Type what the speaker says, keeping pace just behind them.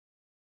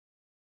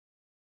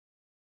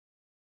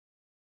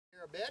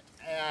bit,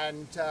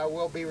 and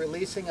we'll be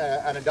releasing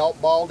an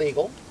adult bald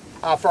eagle.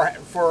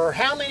 For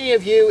how many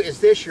of you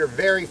is this your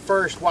very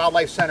first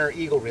Wildlife Center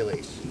eagle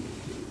release?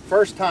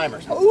 First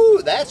timers.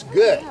 Ooh, that's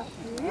good.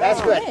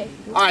 That's good.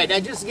 All right, now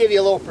just to give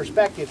you a little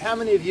perspective, how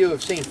many of you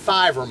have seen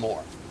 5 or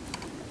more?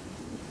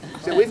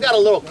 So we've got a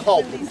little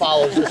cult that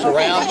follows us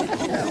around.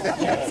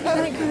 It's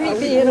kind of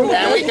creepy in a way.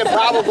 And we could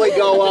probably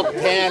go up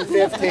 10,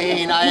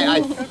 15,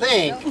 I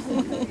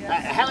think.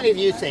 How many of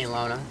you seen,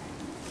 Lona?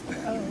 Oh,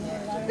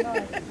 Lord, I don't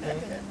know.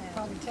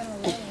 Probably 10 or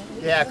 11.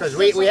 Yeah, because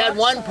we had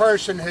one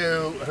person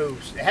who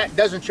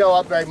doesn't show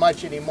up very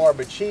much anymore,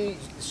 but she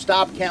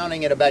stopped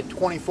counting at about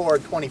 24 or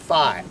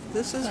 25.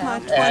 This is my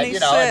 26th. And, you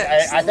know,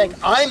 I think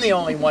I'm the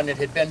only one that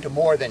had been to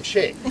more than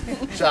she.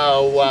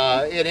 So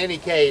in any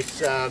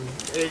case,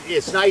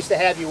 it's nice to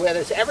have you with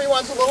us.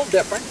 Everyone's a little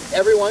different.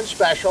 Everyone's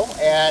special.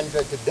 And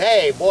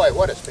today, boy,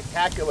 what a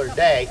spectacular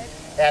day.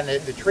 And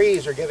the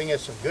trees are giving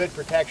us some good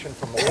protection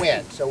from the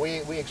wind. So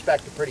we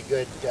expect a pretty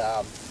good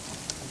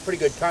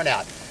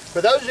turnout. For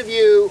those of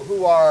you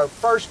who are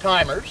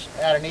first-timers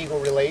at an eagle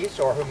release,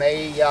 or who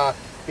may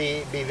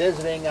be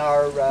visiting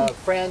our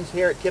friends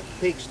here at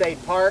Kiptopeke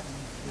State Park,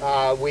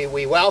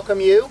 we welcome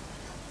you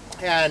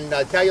and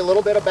tell you a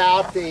little bit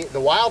about the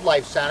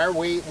Wildlife Center.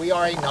 We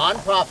are a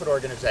non-profit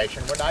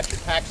organization. We're not your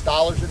tax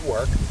dollars at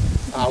work.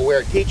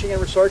 We're a teaching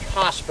and research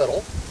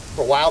hospital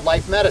for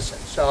wildlife medicine.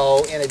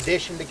 So in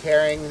addition to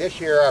carrying,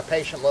 this year our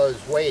patient load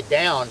is way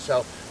down,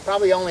 so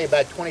probably only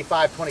about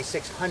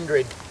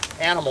 2,600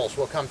 animals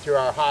will come through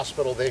our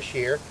hospital this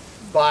year.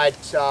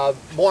 But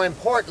more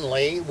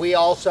importantly, we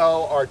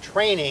also are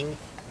training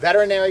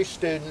veterinary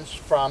students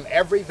from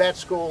every vet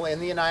school in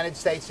the United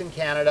States and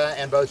Canada,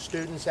 and both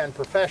students and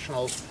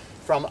professionals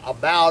from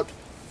about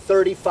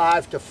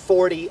 35 to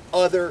 40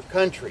 other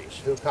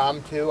countries who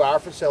come to our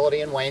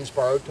facility in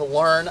Waynesboro to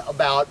learn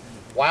about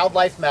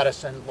wildlife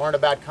medicine, learn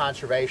about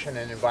conservation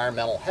and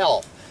environmental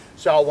health.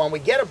 So when we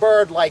get a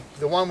bird like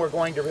the one we're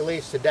going to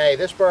release today,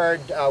 this bird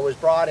was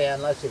brought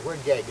in, let's see,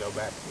 where'd Jay go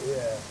back?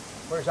 Yeah.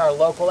 Where's our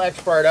local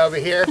expert over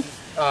here?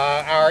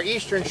 Our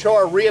Eastern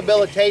Shore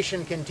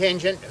Rehabilitation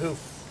Contingent who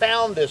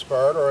found this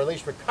bird, or at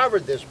least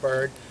recovered this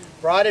bird,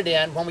 brought it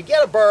in. When we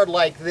get a bird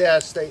like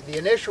this, the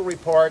initial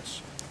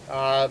reports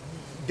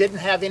didn't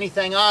have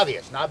anything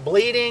obvious. Not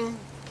bleeding,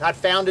 not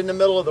found in the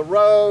middle of the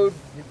road.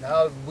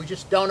 We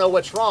just don't know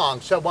what's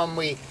wrong. So when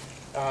we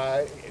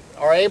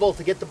are able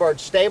to get the bird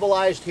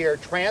stabilized here,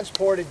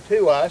 transported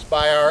to us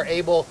by our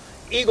able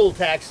eagle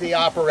taxi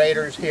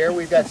operators here.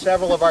 We've got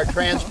several of our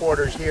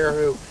transporters here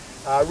who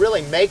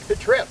really make the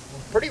trip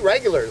pretty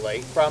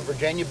regularly from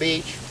Virginia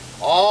Beach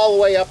all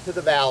the way up to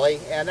the valley,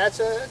 and it's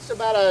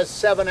about a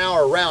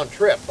 7-hour round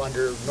trip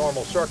under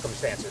normal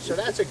circumstances. So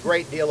that's a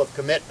great deal of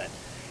commitment.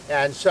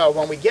 And so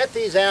when we get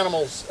these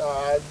animals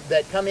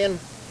that come in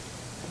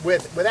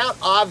without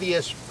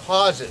obvious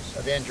causes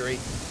of injury,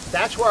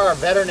 that's where our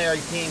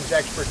veterinary team's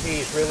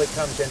expertise really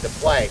comes into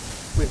play.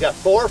 We've got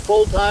 4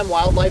 full-time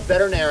wildlife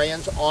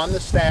veterinarians on the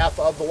staff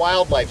of the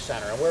Wildlife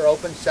Center, and we're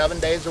open 7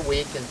 days a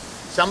week, and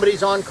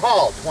somebody's on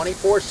call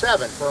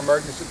 24/7 for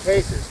emergency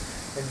cases.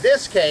 In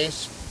this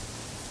case,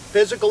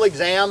 physical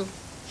exam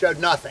showed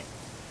nothing.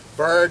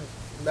 Bird,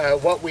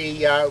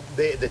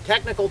 the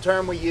technical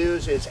term we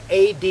use is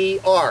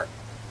ADR.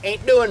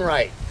 Ain't doing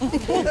right.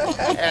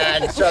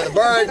 And so the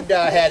bird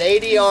had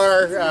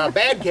ADR,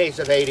 bad case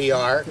of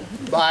ADR,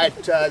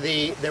 but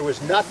there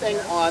was nothing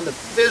on the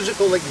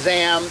physical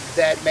exam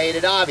that made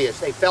it obvious.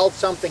 They felt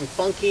something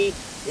funky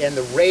in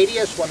the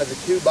radius, one of the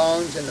 2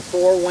 bones in the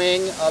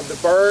forewing of the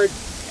bird.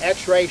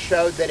 X-ray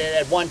showed that it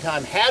at one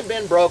time had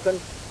been broken,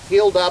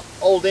 healed up,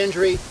 old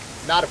injury,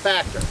 not a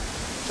factor.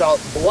 So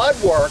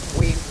blood work,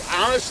 we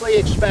honestly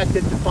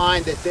expected to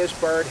find that this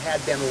bird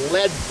had been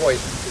lead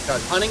poisoned,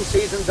 because hunting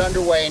season's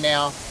underway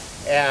now,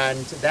 and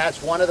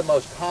that's one of the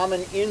most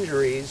common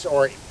injuries,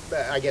 or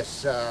I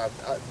guess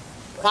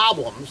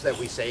problems that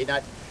we see.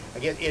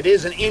 Again, it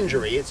is an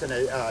injury, it's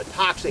a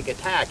toxic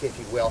attack, if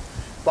you will,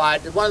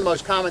 but one of the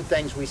most common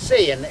things we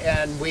see,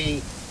 and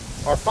we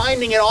are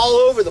finding it all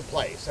over the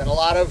place, and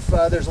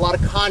there's a lot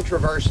of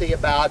controversy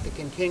about the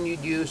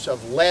continued use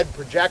of lead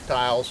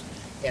projectiles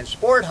in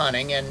sport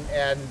hunting, and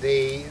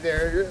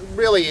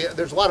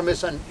there's a lot of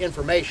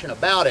misinformation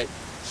about it.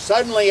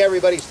 Suddenly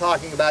everybody's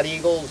talking about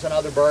eagles and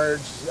other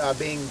birds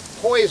being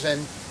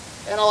poisoned,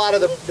 and a lot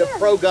of the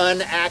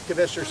pro-gun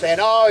activists are saying,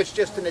 oh, it's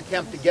just an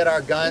attempt to get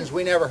our guns.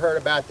 We never heard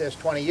about this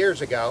 20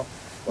 years ago.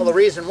 Well, the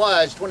reason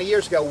was, 20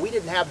 years ago, we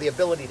didn't have the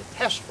ability to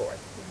test for it.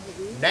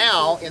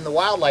 Now, in the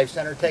Wildlife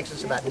Center, it takes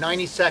us about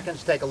 90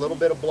 seconds, take a little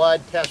bit of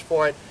blood, test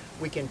for it.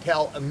 We can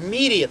tell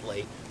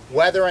immediately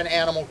whether an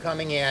animal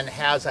coming in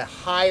has a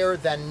higher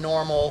than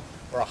normal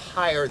or a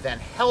higher than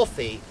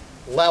healthy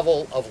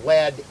level of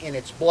lead in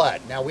its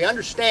blood. Now, we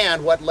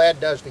understand what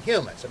lead does to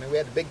humans. I mean, we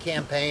had a big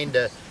campaign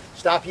to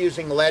stop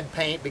using lead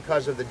paint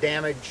because of the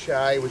damage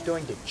it was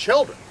doing to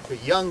children, to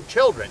young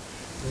children,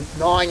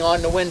 gnawing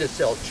on the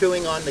windowsill,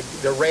 chewing on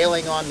the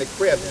railing on the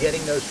crib,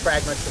 getting those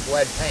fragments of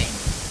lead paint.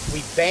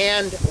 We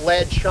banned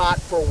lead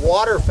shot for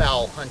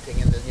waterfowl hunting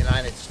in the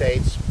United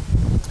States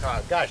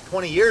gosh,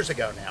 20 years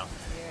ago now.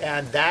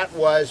 And that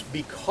was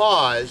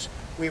because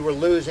we were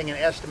losing an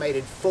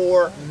estimated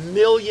 4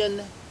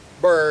 million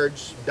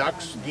birds,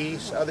 ducks,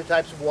 geese, other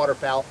types of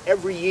waterfowl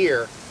every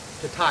year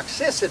to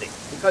toxicity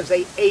because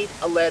they ate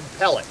a lead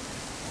pellet.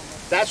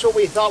 That's what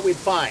we thought we'd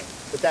find,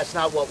 but that's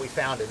not what we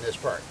found in this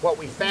bird. What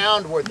we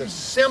found were the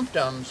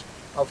symptoms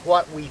of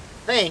what we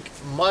think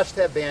must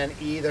have been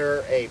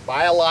either a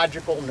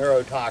biological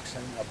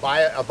neurotoxin,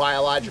 a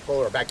biological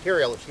or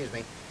bacterial,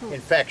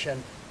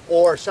 infection,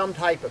 or some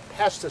type of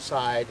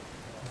pesticide,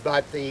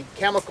 but the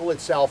chemical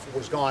itself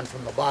was gone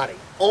from the body.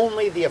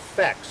 Only the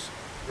effects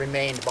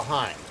remained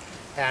behind.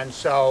 And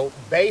so,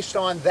 based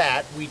on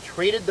that, we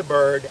treated the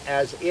bird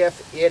as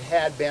if it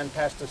had been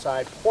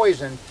pesticide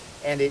poisoned,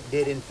 and it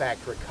did in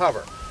fact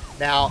recover.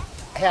 Now,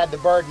 had the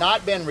bird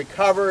not been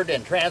recovered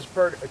and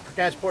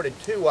transported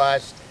to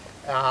us,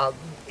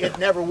 it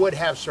never would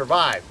have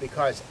survived,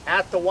 because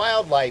at the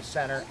Wildlife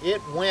Center,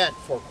 it went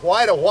for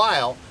quite a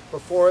while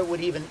before it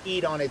would even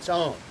eat on its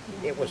own.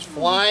 It was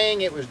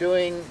flying, it was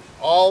doing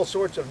all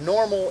sorts of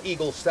normal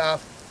eagle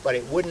stuff, but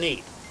it wouldn't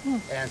eat.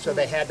 And so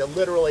they had to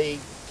literally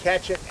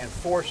catch it and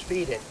force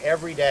feed it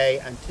every day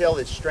until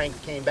its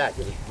strength came back.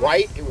 It was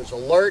bright, it was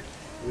alert,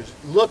 it was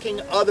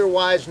looking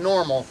otherwise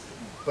normal,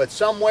 but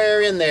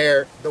somewhere in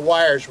there the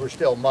wires were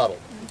still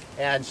muddled.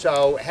 And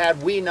so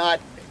had we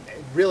not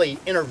really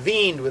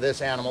intervened with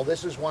this animal,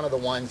 this is one of the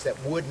ones that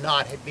would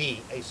not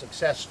be a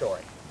success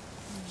story.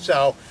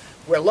 So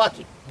we're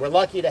lucky. We're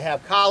lucky to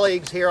have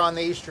colleagues here on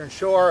the Eastern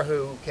Shore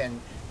who can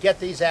get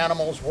these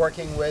animals,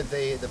 working with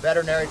the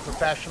veterinary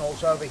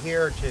professionals over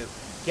here to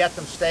get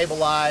them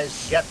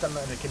stabilized, get them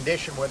in a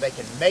condition where they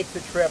can make the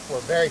trip. We're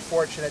very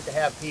fortunate to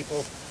have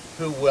people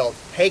who will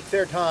take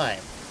their time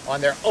on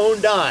their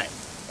own dime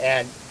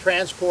and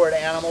transport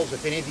animals.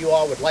 If any of you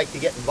all would like to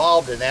get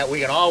involved in that, we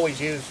can always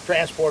use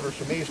transporters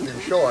from Eastern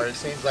Shore. It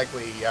seems like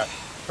we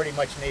pretty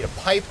much need a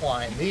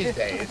pipeline these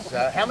days.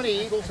 How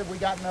many eagles have we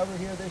gotten over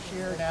here this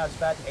year? Now it's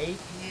about 8?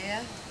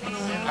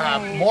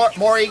 Yeah.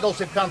 More eagles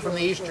have come from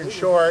the Eastern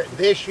Shore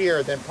this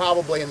year than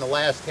probably in the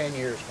last 10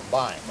 years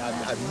combined.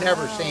 I've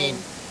never seen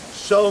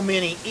so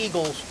many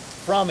eagles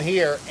from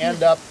here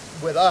end up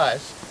with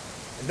us,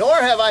 nor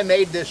have I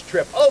made this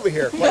trip over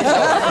here quite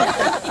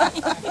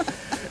so.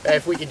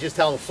 If we could just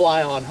tell them to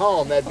fly on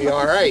home, that'd be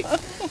all right.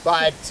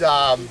 But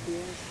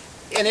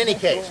in any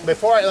case,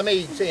 let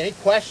me see, any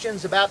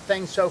questions about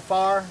things so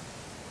far?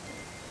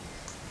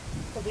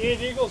 Of the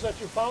 8 eagles that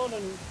you found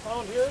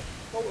here,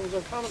 what was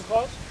a common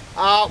cause?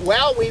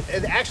 Well,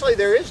 actually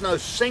there is no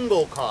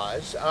single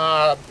cause.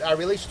 I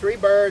released 3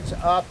 birds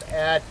up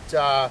at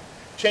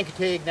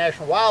Kiptopeke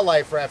National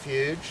Wildlife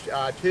Refuge.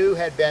 2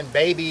 had been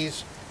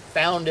babies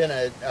found in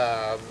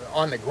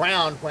on the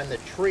ground when the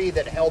tree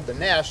that held the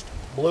nest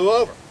blew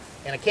over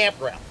in a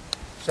campground.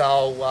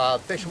 So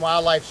Fish and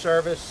Wildlife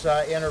Service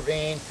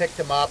intervened, picked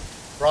them up,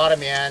 brought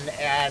them in,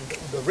 and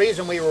the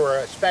reason we were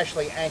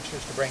especially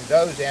anxious to bring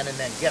those in and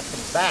then get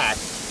them back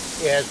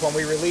is when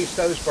we released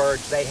those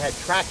birds, they had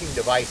tracking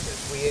devices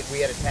we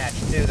had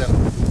attached to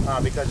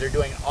them because they're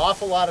doing an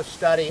awful lot of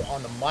study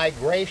on the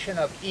migration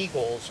of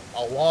eagles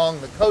along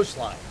the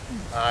coastline.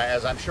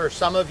 As I'm sure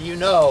some of you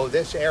know,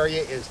 this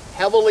area is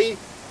heavily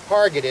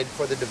targeted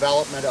for the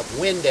development of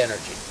wind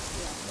energy.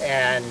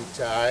 And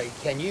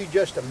can you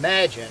just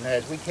imagine,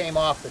 as we came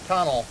off the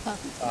tunnel,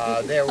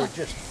 there were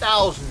just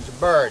thousands of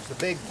birds, the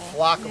big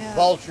flock of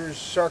vultures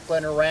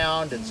circling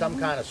around, and some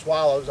kind of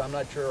swallows. I'm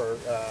not sure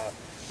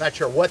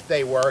what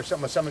they were.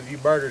 Some of you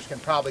birders can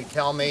probably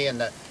tell me.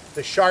 And the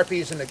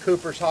Sharpies and the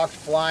Cooper's hawks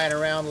flying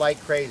around like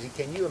crazy.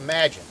 Can you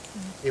imagine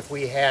if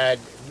we had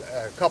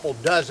a couple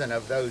dozen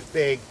of those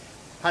big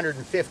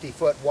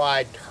 150-foot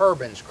wide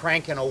turbines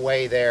cranking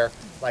away there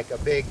like a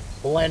big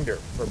blender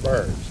for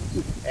birds?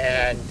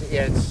 And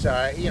it's,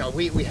 you know,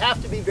 we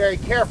have to be very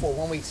careful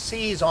when we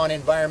seize on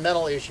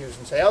environmental issues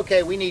and say,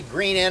 okay, we need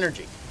green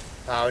energy.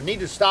 We need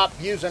to stop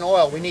using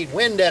oil. We need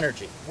wind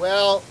energy.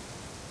 Well,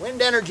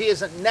 wind energy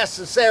isn't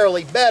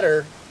necessarily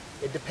better.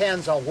 It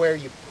depends on where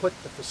you put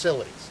the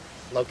facilities.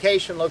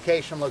 Location,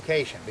 location,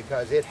 location,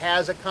 because it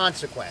has a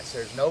consequence.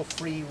 There's no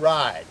free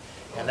ride.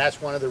 And that's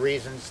one of the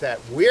reasons that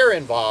we're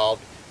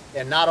involved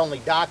in not only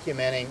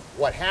documenting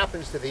what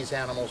happens to these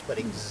animals, but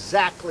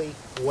exactly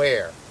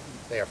where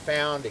they are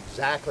found,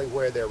 exactly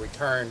where they're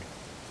returned,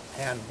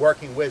 and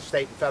working with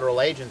state and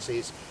federal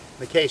agencies, in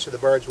the case of the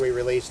birds we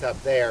released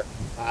up there,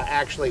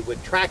 actually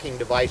with tracking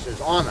devices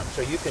on them.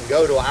 So you can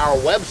go to our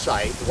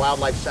website, the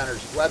Wildlife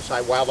Center's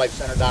website,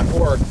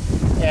 wildlifecenter.org,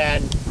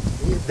 and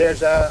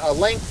there's a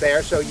link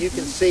there so you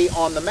can see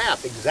on the map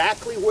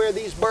exactly where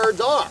these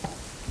birds are.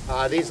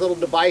 These little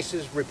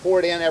devices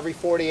report in every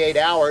 48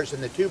 hours,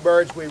 and the 2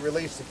 birds we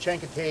released at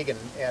Kiptopeke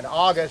in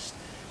August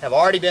have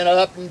already been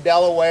up in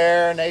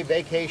Delaware, and they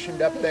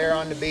vacationed up there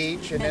on the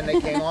beach, and then they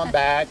came on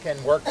back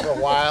and worked for a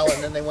while,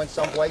 and then they went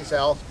someplace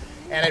else.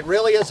 And it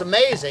really is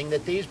amazing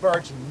that these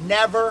birds,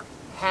 never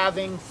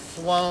having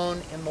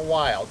flown in the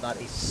wild, not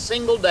a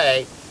single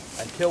day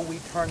until we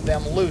turned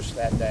them loose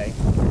that day,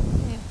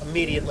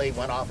 immediately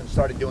went off and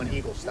started doing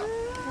eagle stuff.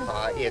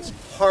 It's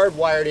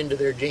hardwired into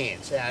their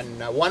genes, and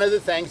one of the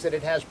things that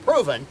it has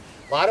proven,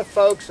 a lot of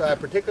folks,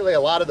 particularly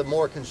a lot of the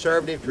more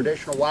conservative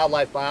traditional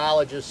wildlife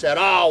biologists said,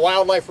 oh,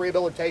 wildlife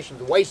rehabilitation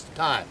is a waste of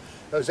time.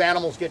 Those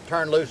animals get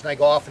turned loose and they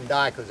go off and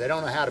die because they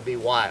don't know how to be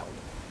wild.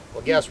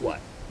 Well, guess what?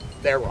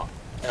 They're wrong.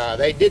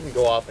 They didn't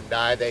go off and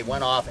die. They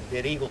went off and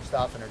did eagle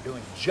stuff and are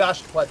doing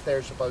just what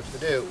they're supposed to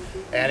do.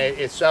 And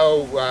it's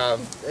so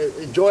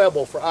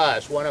enjoyable for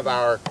us. One of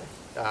our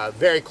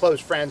very close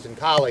friends and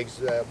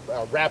colleagues, a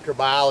raptor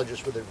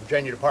biologist with the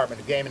Virginia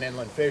Department of Game and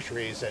Inland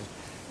Fisheries, and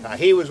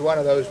he was one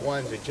of those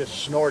ones that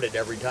just snorted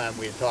every time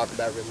we had talked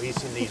about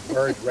releasing these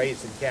birds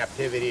raised in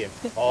captivity, and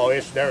oh,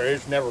 it's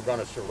never going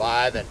to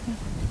survive. And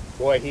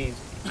boy, he's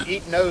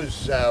eaten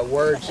those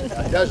words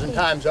a dozen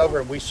times over,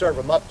 and we serve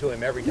them up to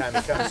him every time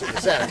he comes to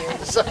the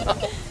center. So,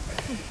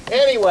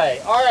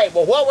 anyway, all right.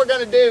 Well, what we're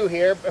going to do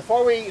here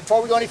before we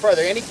go any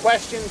further, any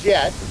questions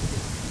yet?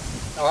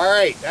 All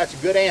right, that's a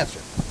good answer.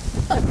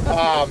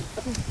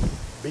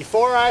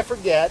 Before I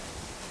forget,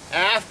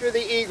 after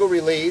the eagle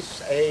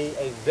release,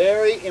 a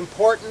very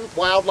important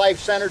Wildlife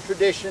Center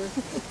tradition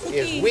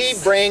is we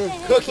bring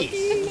cookies.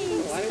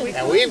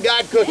 And we've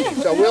got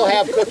cookies, so we'll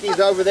have cookies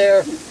over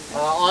there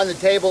on the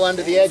table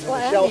under the edge of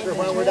the shelter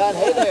when we're done.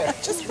 Hey there.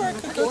 Just for a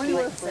cookie.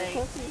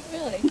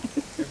 Really?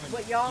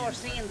 What y'all are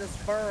seeing this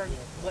bird,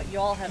 what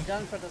y'all have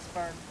done for this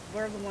bird,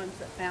 we're the ones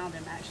that found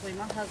him. Actually,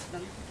 my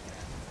husband,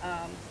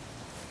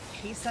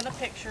 he sent a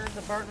picture.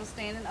 The bird was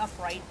standing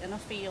upright in a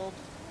field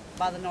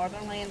by the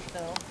northern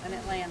landfill in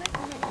Atlantic,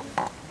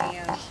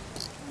 and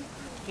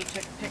he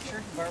took a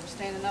picture. The bird was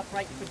standing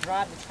upright. You could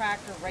drive the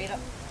tractor right up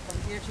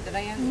from here to the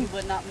van. He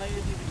would not move.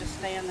 He would just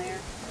stand there.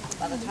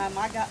 By the time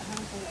I got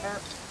home from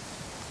work,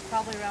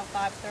 probably around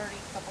 5:30,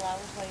 a couple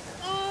hours later,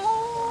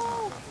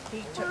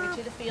 he took me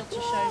to the field to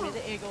show me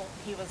the eagle.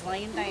 He was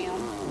laying down,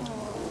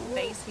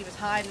 face, he was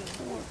hiding,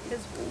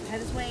 had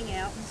his wing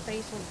out, his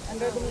face was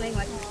under the wing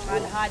like he was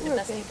trying to hide the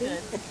best he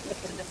could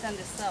to defend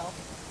himself.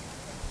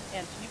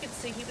 And you could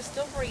see he was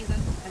still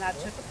breathing, and I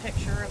took a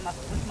picture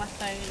with my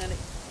phone, and it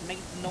made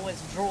the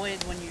noise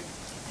droid when you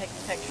take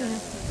the picture. And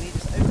he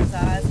just opened his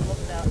eyes and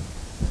looked up,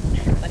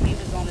 but he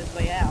was on his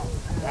way out.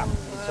 Yeah,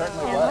 he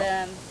certainly and was.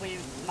 then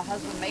my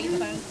husband made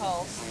phone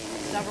calls,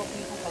 several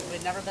people, because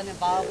we'd never been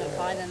involved in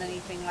finding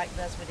anything like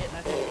this. We didn't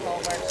know who to call,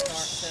 where to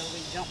start, so we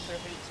jumped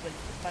through hoops with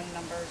phone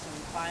numbers and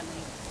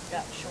finally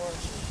got Shore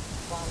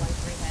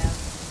Wildlife Rehab.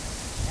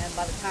 And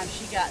by the time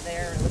she got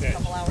there, it was a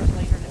couple hours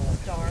later and it was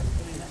dark,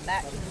 and we went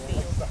back to the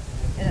field.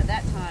 And at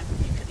that time,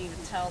 you couldn't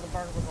even tell the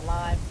bird was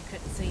alive. You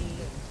couldn't see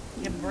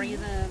him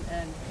breathing,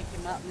 and pick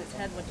him up, and his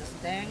head would just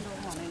dangle.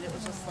 I mean, it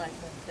was just like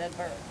a dead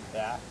bird.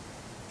 Yeah.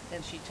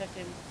 And she took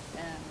him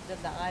and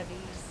did the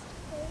IVs,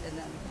 and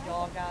then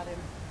y'all got him,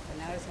 and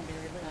now he's going to be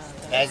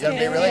released. Now he's going to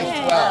be released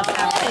as well.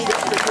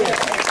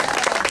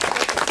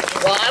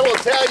 Well, I will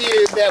tell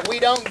you that we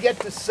don't get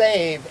to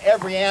save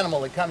every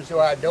animal that comes to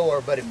our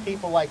door, but if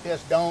people like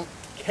this don't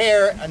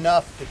care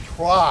enough to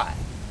try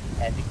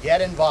and to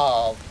get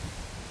involved,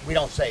 we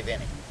don't save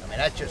any. I mean,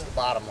 that's just the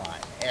bottom line.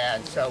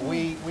 And so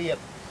we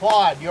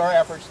applaud your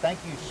efforts. Thank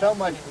you so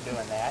much for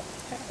doing that.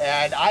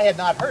 And I had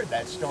not heard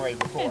that story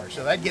before,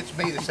 so that gets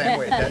me the same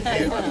way it does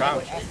you, I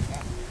promise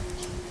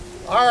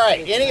you. All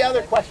right, any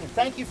other questions?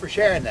 Thank you for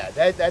sharing that.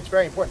 That's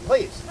very important.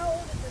 Please. How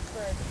old is this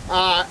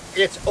bird?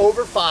 It's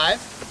over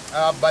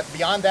 5, but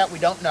beyond that we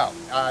don't know.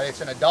 It's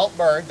an adult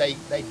bird. They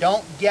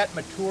don't get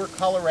mature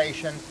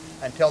coloration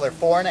until they're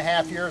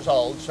 4.5 years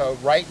old. So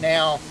right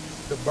now,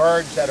 the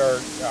birds that are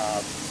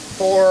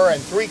 4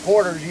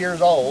 3/4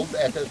 years old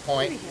at this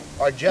point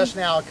are just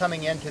now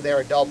coming into their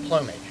adult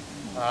plumage.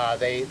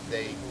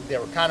 They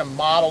were kind of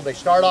modeled. They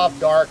start off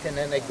dark and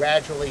then they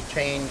gradually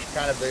change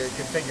kind of the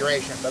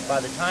configuration. But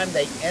by the time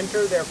they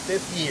enter their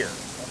 5th year,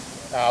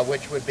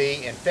 which would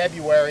be in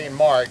February and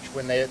March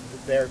when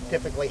they're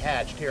typically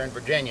hatched here in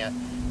Virginia,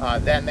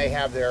 then they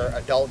have their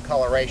adult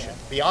coloration.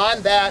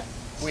 Beyond that,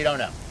 we don't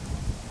know.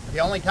 The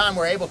only time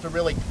we're able to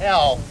really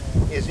tell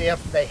is if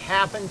they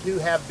happen to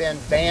have been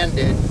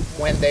banded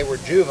when they were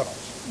juveniles.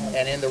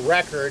 And in the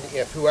record,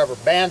 if whoever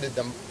banded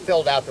them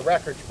filled out the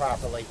records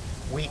properly,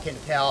 we can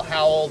tell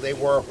how old they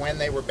were when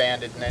they were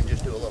banded and then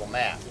just do a little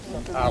math.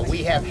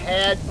 We have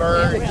had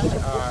birds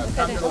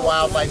come to the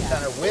Wildlife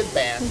Center with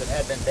bands that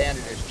had been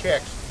banded as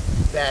chicks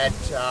that,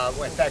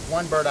 in fact,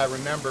 one bird I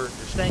remember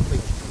distinctly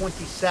was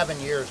 27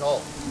 years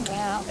old.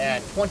 Wow.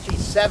 And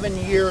 27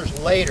 years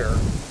later,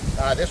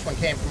 this one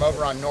came from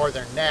over on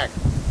Northern Neck,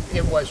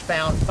 it was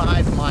found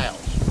 5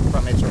 miles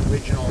from its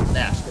original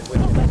nest in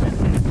which it had been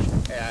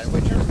hatched. And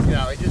which is, you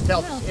know, it just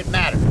tells us it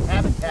matters.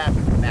 Habitat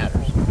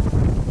matters.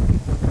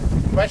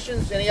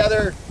 Questions? Any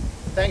other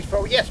things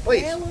for? Yes,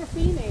 please. Male or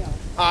female?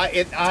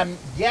 I'm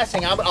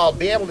guessing. I'll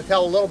be able to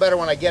tell a little better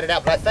when I get it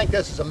out, but I think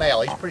this is a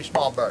male. He's a pretty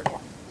small bird.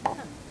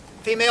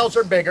 Females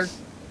are bigger,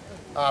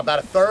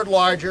 about 1/3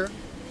 larger,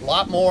 a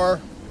lot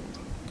more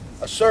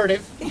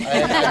assertive.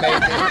 I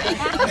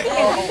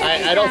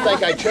don't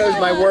think I chose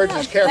my words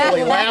as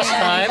carefully last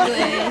time.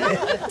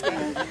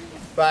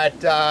 But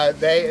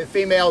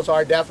females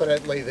are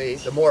definitely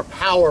the more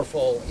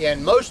powerful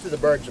in most of the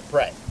birds of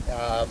prey.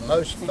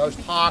 Most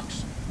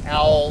hawks,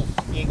 owls,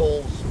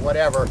 eagles,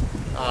 whatever,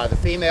 the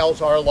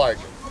females are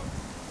larger.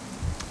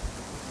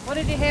 What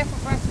did you have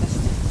for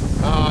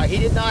breakfast? He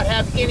did not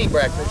have any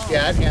breakfast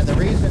yet, and the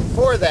reason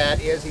for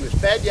that is he was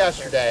fed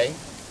yesterday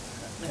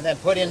and then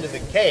put into the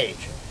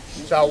cage.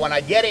 So when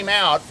I get him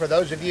out, for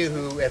those of you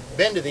who have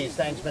been to these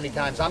things many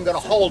times, I'm going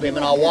to hold him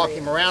and I'll walk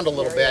him around a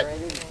little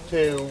bit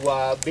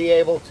to be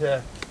able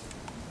to,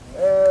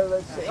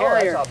 let's see,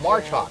 that's a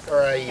marsh hawk,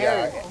 or a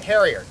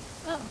harrier.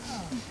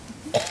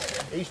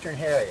 Eastern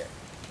harrier.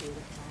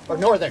 Or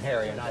northern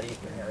harrier, not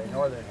eastern harrier,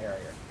 northern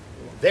harrier.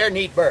 They're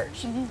neat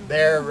birds.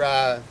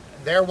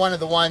 They're one of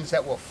the ones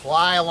that will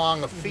fly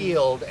along a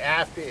field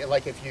after,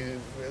 like if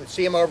you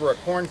see them over a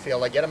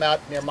cornfield, I get them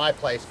out near my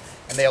place,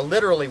 and they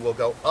literally will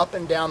go up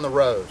and down the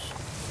rows.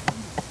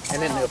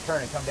 And then they'll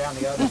turn and come down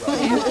the other row.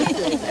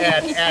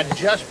 and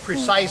just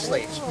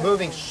precisely, it's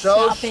moving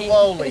so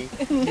slowly,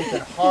 you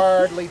can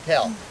hardly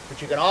tell.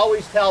 But you can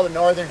always tell the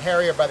northern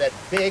harrier by that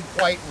big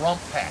white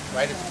rump patch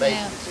right at the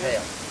base of its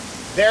tail.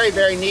 Very,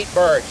 very neat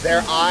birds.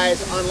 Their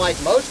eyes,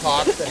 unlike most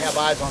hawks that have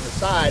eyes on the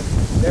side,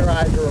 their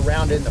eyes are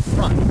around in the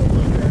front. They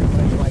look very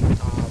much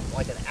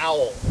like an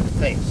owl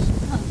face,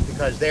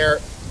 because they're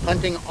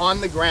hunting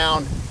on the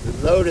ground,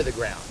 low to the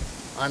ground,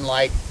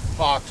 unlike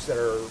hawks that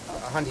are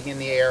hunting in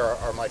the air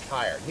are much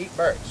higher. Neat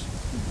birds.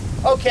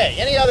 Okay,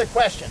 any other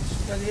questions?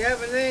 Does he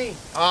have a name?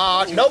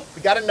 Nope,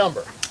 we got a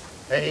number.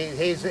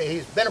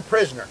 He's been a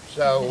prisoner,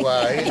 so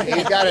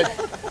he's got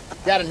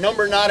a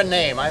number, not a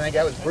name. I think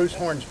that was Bruce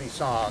Hornsby's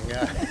song.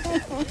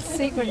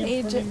 Secret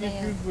agent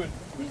man.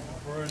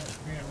 Birds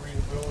being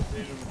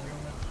rehabilitated with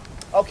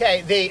humans?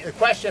 Okay, the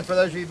question for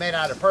those of you who may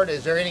not have heard,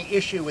 is there any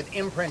issue with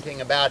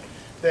imprinting about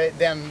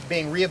them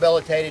being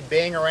rehabilitated,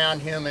 being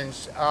around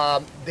humans?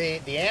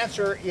 The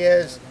answer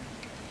is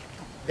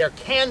there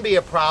can be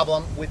a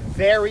problem with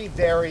very,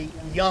 very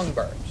young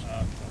birds.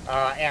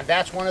 And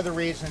that's one of the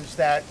reasons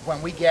that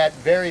when we get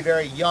very,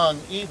 very young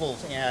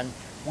eagles in,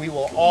 we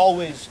will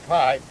always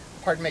try,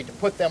 to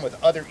put them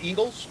with other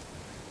eagles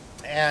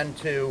and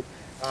to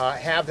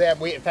have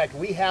them. In fact,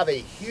 we have a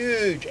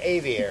huge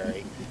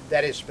aviary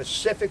that is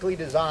specifically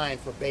designed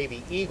for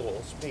baby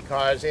eagles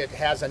because it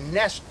has a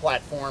nest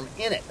platform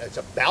in it. It's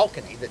a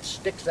balcony that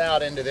sticks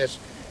out into this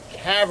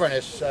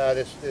cavernous,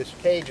 this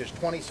cage is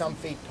 20-some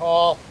feet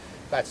tall,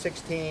 about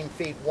 16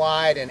 feet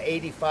wide and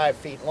 85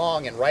 feet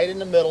long, and right in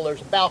the middle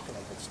there's a balcony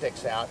that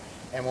sticks out.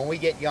 And when we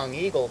get young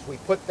eagles, we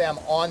put them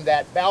on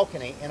that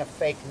balcony in a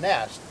fake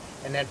nest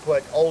and then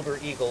put older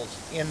eagles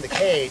in the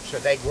cage so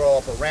they grow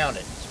up around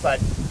it.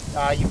 But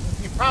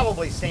you've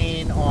probably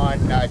seen on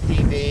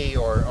TV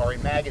or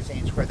in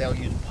magazines where they'll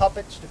use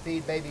puppets to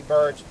feed baby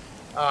birds.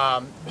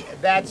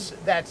 That's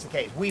the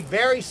case. We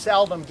very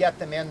seldom get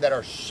them in that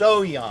are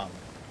so young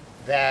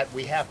that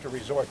we have to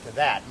resort to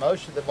that.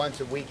 Most of the ones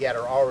that we get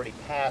are already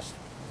past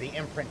the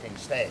imprinting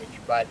stage.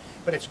 But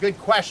it's a good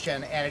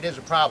question, and it is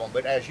a problem.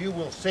 But as you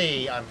will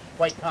see, I'm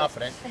quite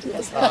confident,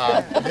 this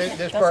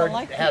bird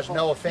has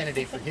no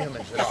affinity for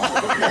humans at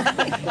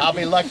all. I'll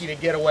be lucky to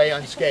get away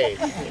unscathed.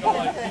 You don't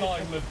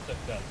like lipstick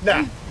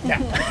then? No.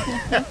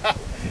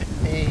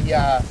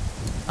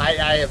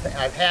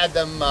 I've had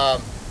them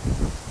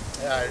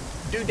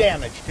do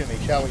damage to me,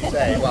 shall we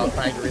say, while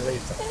trying to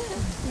release them.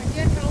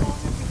 Again, how long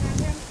have you had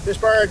him? This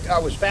bird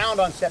was found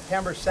on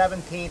September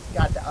 17th,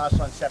 got to us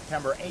on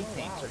September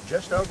 18th, so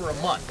just over a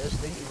month.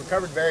 He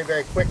recovered very,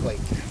 very quickly,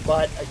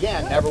 but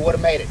again, never would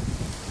have made it.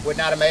 Would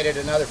not have made it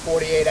another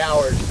 48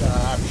 hours,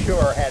 I'm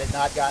sure, had it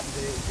not gotten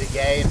to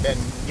decay and been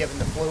given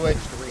the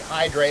fluids to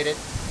rehydrate it,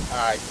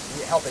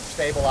 help it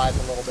stabilize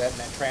a little bit, and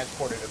then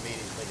transport it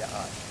immediately to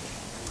us.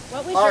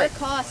 What was your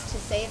cost to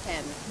save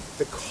him?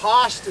 The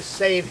cost to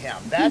save him,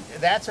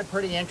 that's a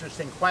pretty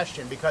interesting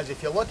question, because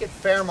if you look at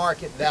fair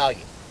market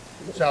value,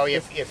 so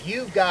if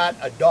you've got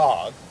a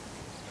dog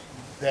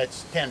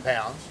that's 10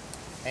 pounds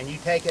and you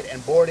take it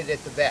and board it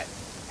at the vet,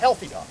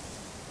 healthy dog,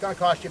 it's going to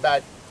cost you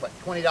about, what,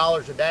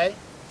 $20 a day?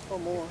 Or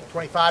more.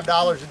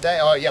 $25 a day?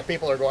 Oh yeah,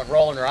 people are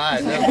rolling their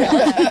eyes. All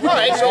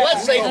right, so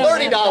let's say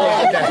 $30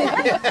 a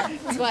day.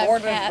 That's why I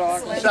have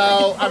cats.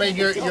 So, I mean,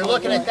 you're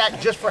looking at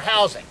that just for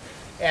housing.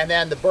 And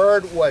then the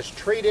bird was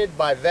treated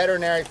by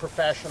veterinary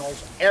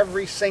professionals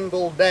every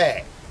single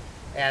day.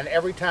 And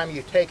every time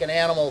you take an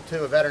animal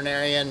to a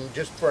veterinarian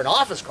just for an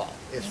office call,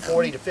 it's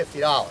 $40 to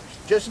 $50,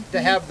 just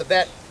to have the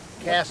vet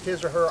cast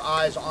his or her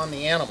eyes on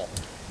the animal.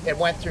 It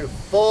went through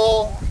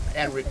full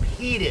and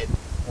repeated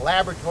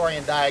laboratory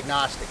and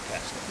diagnostic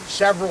testing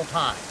several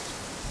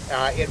times.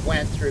 It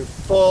went through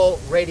full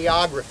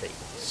radiography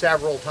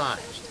several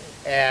times.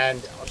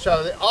 And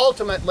so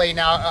ultimately,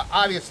 now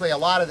obviously a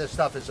lot of this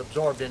stuff is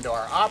absorbed into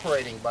our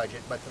operating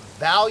budget, but the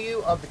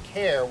value of the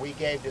care we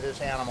gave to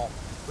this animal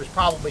was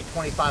probably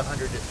 $2,500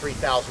 to $3,000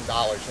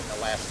 in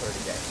the last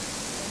 30 days.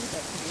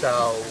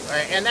 So,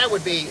 and that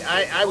would be,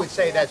 I would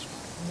say that's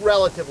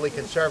relatively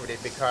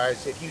conservative,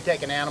 because if you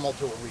take an animal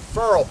to a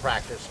referral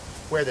practice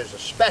where there's a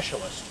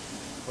specialist,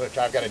 which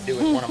I've got to do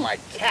with one of my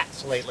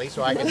cats lately,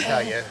 so I can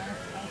tell you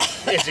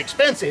it's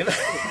expensive.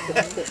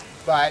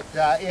 But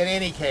in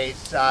any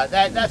case,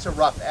 that's a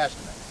rough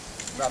estimate.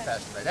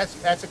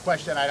 That's a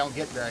question I don't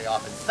get very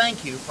often.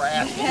 Thank you for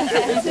asking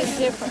that. This is a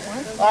different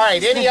one. All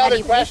right, any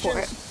other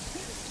questions?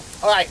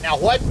 All right, now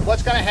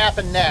what's going to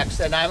happen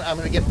next? And I'm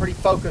going to get pretty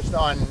focused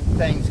on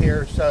things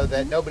here so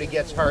that nobody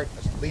gets hurt,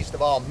 least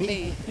of all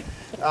me.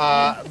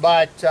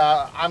 But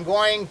I'm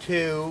going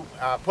to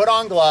put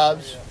on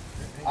gloves.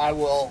 I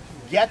will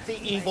get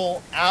the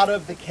eagle out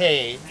of the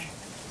cage,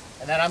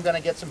 and then I'm going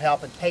to get some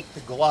help and take the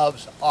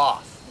gloves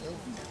off.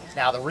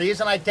 Now, the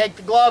reason I take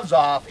the gloves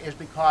off is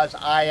because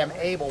I am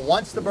able,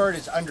 once the bird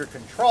is under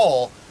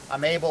control,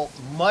 I'm able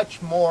much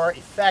more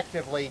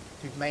effectively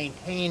to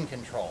maintain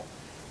control.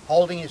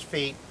 Holding his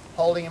feet,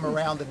 holding him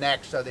around the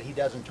neck so that he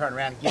doesn't turn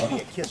around and give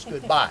me a kiss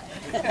goodbye,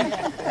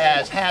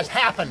 as has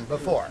happened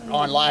before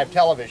on live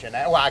television.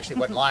 Well, actually it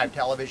wasn't live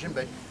television,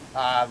 but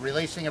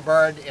releasing a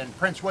bird in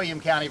Prince William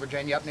County,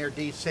 Virginia, up near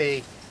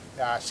D.C.,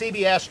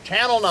 CBS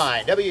Channel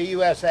 9,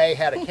 WUSA,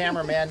 had a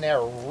cameraman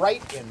there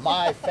right in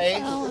my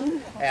face,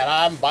 and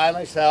I'm by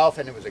myself,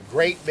 and it was a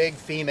great big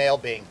female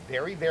being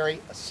very,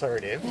 very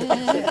assertive.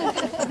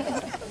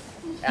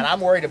 And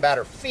I'm worried about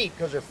her feet,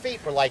 because her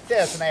feet were like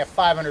this, and they have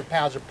 500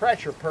 pounds of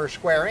pressure per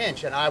square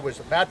inch, and I was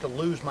about to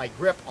lose my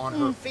grip on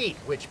her feet,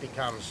 which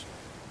becomes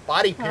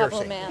body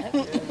piercing.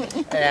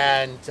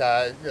 And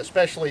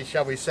especially,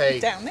 shall we say,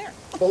 down there.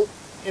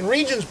 In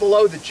regions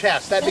below the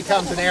chest, that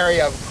becomes an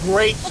area of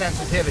great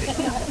sensitivity.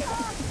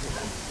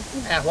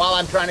 And while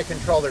I'm trying to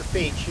control her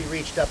feet, she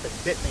reached up and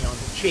bit me on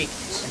the cheek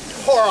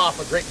and tore off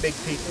a great big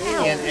piece of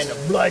skin, and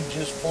the blood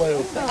just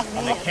flew,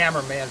 and the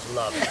cameraman's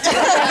loved it. So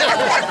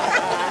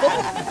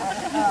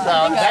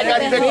that got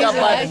picked up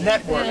by the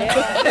network.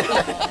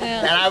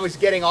 And I was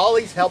getting all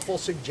these helpful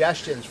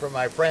suggestions from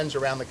my friends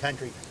around the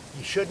country.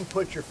 You shouldn't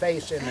put your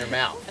face in their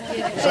mouth.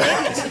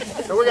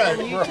 So we're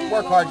going to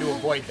work hard to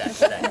avoid that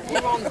today.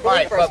 All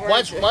right, but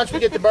once we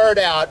get the bird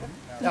out,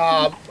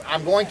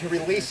 I'm going to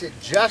release it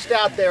just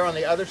out there on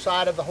the other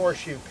side of the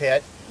horseshoe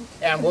pit,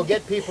 and we'll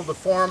get people to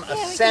form a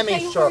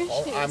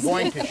semicircle. I'm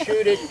going to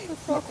shoot it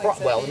across,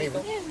 well,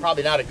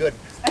 probably not a good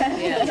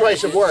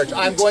choice of words.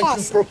 I'm going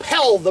to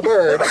propel the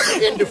bird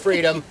into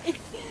freedom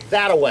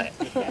that-a-way.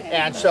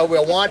 And so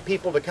we'll want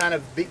people to kind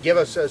of give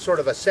us a sort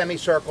of a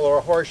semicircle or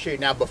a horseshoe.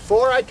 Now,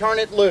 before I turn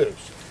it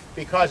loose,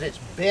 because it's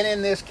been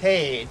in this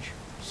cage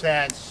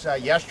since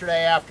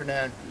yesterday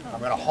afternoon, I'm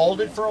going to hold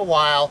it for a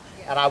while,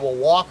 and I will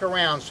walk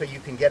around so you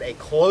can get a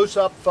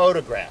close-up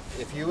photograph,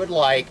 if you would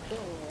like,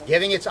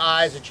 giving its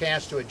eyes a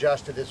chance to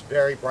adjust to this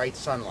very bright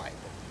sunlight.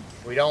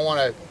 We don't want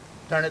to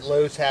turn it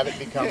loose, have it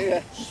become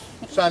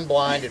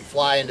sunblind and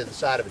fly into the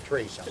side of a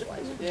tree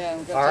someplace. Yeah,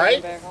 all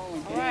right? All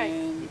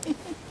right.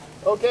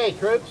 Okay,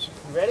 troops,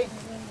 you ready?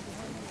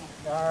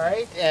 All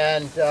right,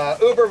 and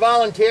Uber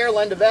volunteer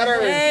Linda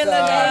Vetter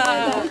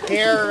is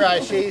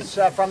here. She's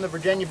from the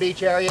Virginia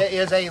Beach area,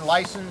 is a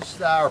licensed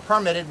or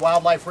permitted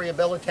wildlife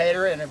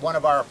rehabilitator, and one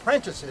of our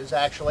apprentices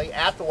actually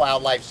at the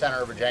Wildlife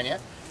Center of Virginia.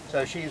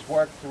 So she's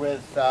worked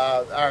with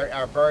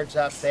our birds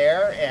up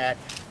there, and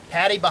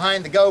Patty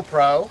behind the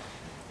GoPro,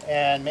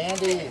 and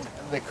Mandy,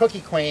 the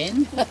Cookie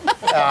Queen,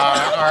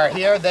 are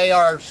here. They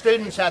are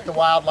students at the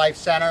Wildlife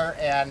Center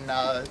and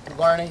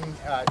learning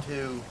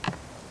to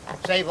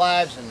save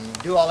lives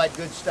and do all that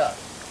good stuff.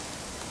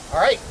 All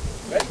right,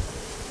 ready?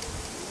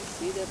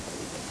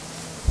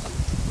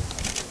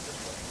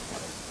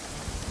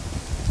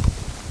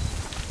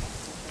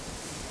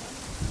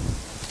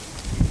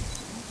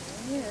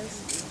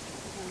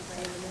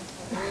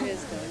 There it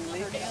is.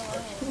 Leave me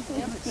alone.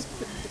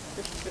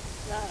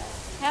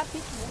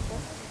 Happy.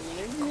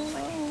 Leave me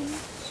alone.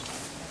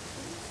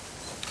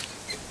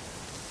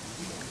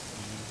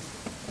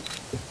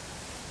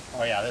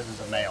 Oh yeah, this is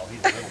a male.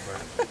 He's a little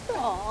bird.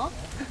 Aww.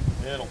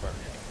 Little bird.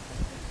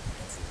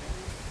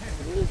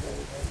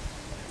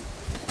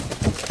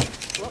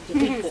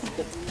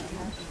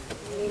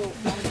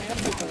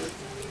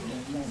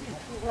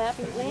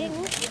 Flappy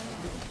wings.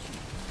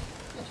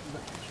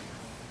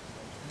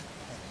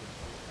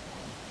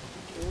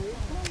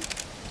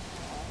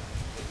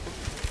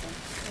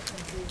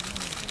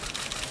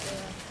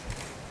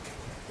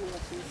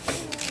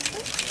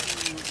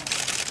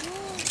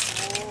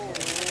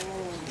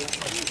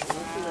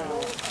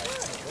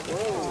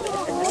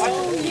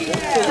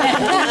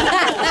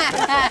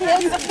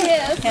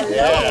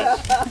 Yes.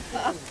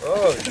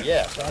 Oh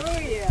yes. Oh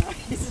yeah.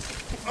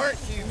 Aren't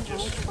you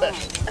just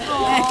special?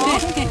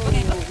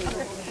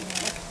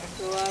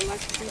 So I'd like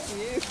to speak to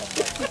you.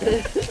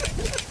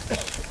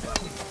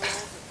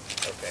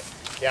 Okay.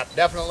 Yep,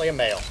 definitely a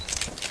male.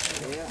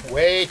 Yeah.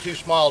 Way too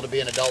small to be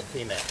an adult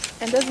female.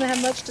 And doesn't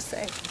have much to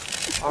say.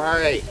 All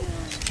right.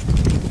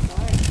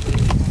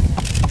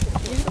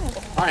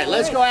 All right,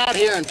 let's go out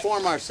here and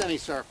form our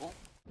semicircle.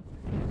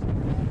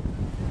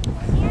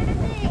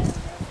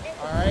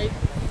 All right,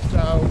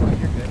 so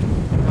you're good.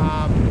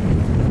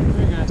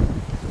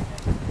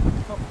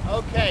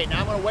 Okay, now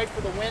I'm going to wait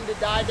for the wind to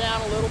die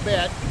down a little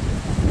bit.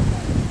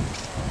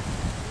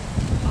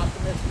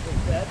 Optimistically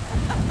bit.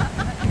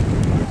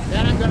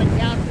 Then I'm going to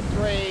count to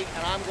 3,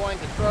 and I'm going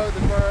to throw the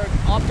bird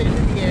up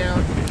into the air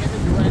in the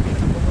direction of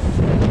the little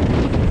stick.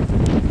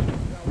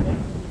 So we'll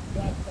move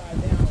the side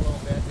down a little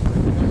bit because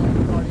we don't want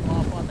to start him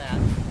off on that.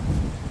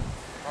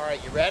 All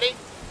right, you ready?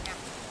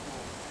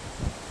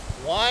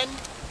 1,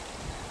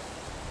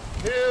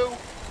 2,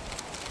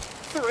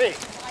 3.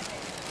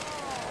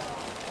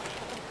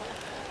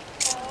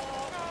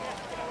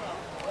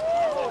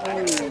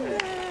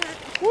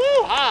 Woo!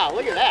 Ah,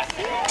 look at that.